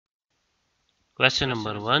Question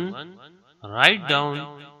number 1. Write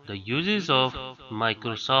down the uses of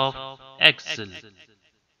Microsoft Excel.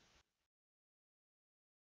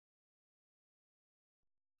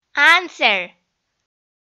 Answer.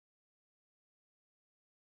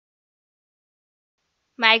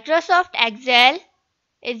 Microsoft Excel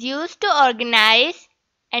is used to organize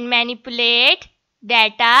and manipulate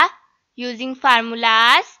data using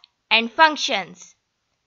formulas and functions.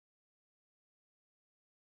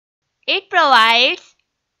 It provides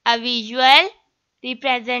a visual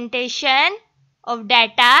representation of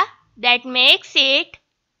data that makes it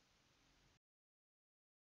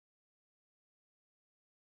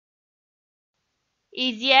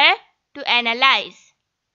easier to analyze.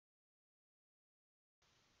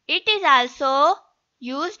 It is also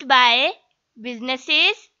used by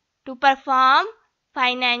businesses to perform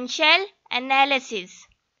financial analysis.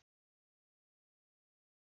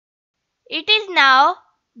 It is now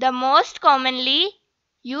the most commonly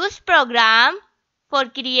used program for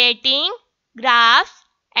creating graphs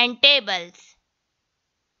and tables.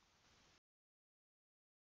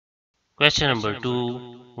 Question number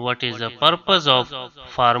 2. What is the purpose of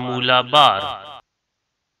formula bar?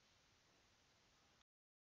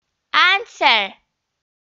 Answer.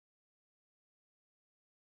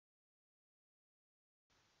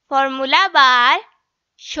 Formula bar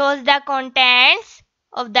shows the contents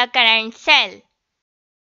of the current cell.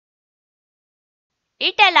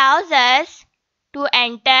 It allows us to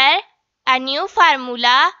enter a new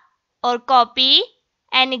formula or copy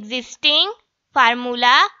an existing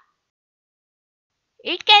formula.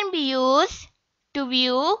 It can be used to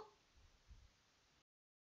view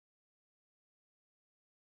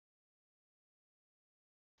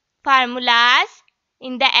formulas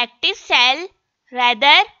in the active cell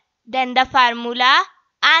rather than the formula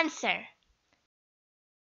answer.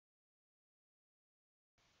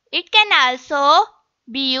 It can also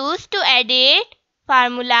be used to edit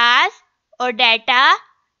formulas or data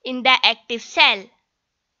in the active cell.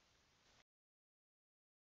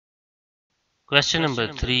 Question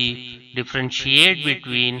number 3. Differentiate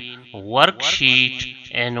between worksheet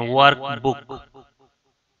and workbook.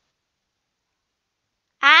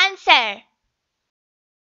 Answer.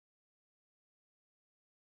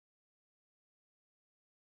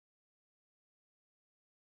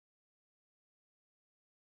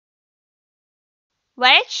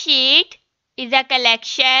 Worksheet is a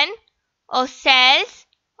collection of cells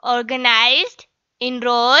organized in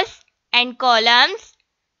rows and columns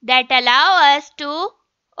that allow us to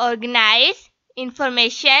organize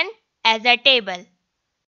information as a table.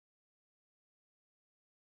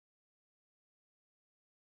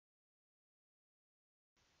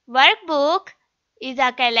 Workbook is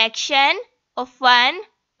a collection of one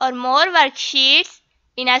or more worksheets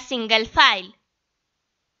in a single file.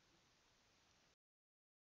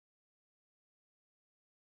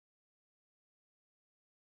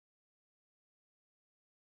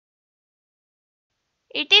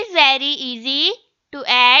 It is very easy to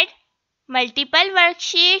add multiple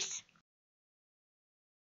worksheets.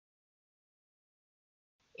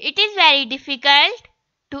 It is very difficult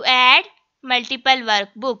to add multiple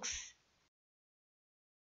workbooks.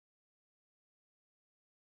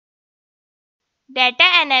 Data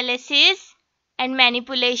analysis and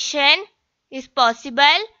manipulation is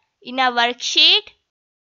possible in a worksheet.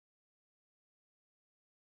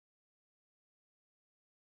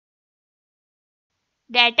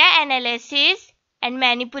 Data analysis and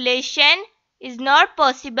manipulation is not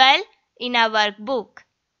possible in a workbook.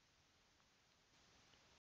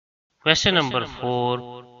 Question number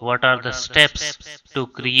 4. What are the steps to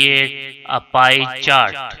create a pie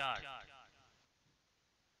chart?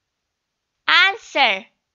 Answer.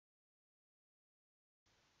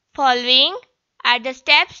 Following are the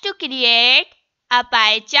steps to create a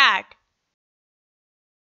pie chart.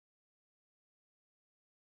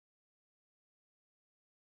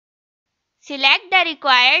 Select the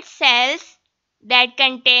required cells that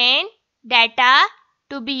contain data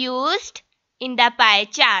to be used in the pie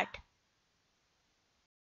chart.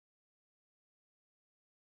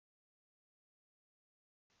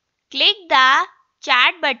 Click the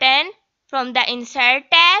Chart button from the Insert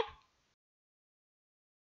tab.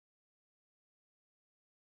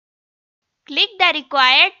 Click the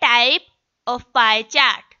required type of pie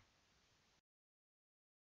chart.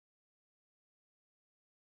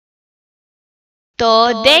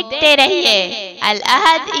 तो देखते रहिए अल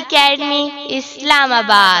अहद academy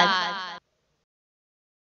Islamabad.